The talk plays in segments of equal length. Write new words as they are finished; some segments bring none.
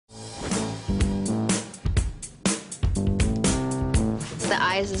the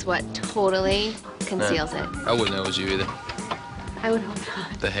eyes is what totally conceals it. I wouldn't know it was you either. I would hope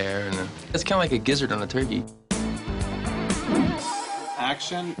not. The hair and the... It's kind of like a gizzard on a turkey.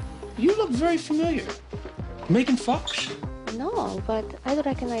 Action. You look very familiar. Megan Fox? No, but I would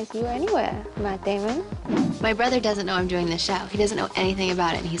recognize you anywhere, Matt Damon. My brother doesn't know I'm doing this show. He doesn't know anything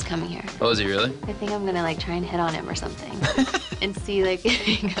about it, and he's coming here. Oh, is he really? I think I'm gonna, like, try and hit on him or something. And see, like, if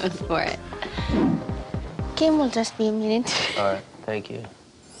he goes for it. Kim will just be a minute. All right, thank you.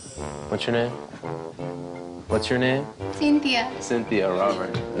 What's your name? What's your name? Cynthia. Cynthia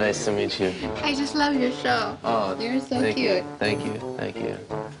Robert. Nice to meet you. I just love your show. Oh, you're so thank cute. You. Thank you. Thank you.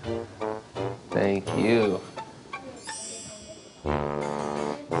 Thank you.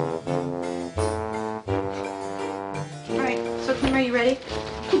 All right, so Kim, are you ready?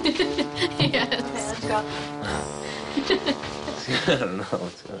 Yes. Okay, let's go. I don't know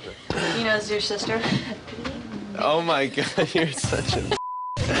what's going on. You know, it's your sister. Oh my God, you're such a...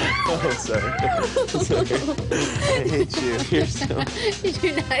 Oh, sorry. Sorry. I hate you. You're so... Did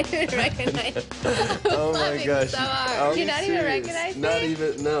you not even recognize? Oh my gosh. So hard. Did you not even recognize me? Not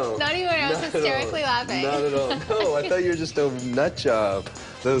even, no. Not even when I was hysterically laughing. Not at all. No, I thought you were just a nut job.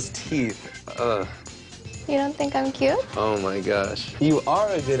 Those teeth. Ugh. You don't think I'm cute? Oh my gosh. You are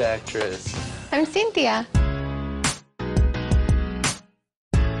a good actress. I'm Cynthia.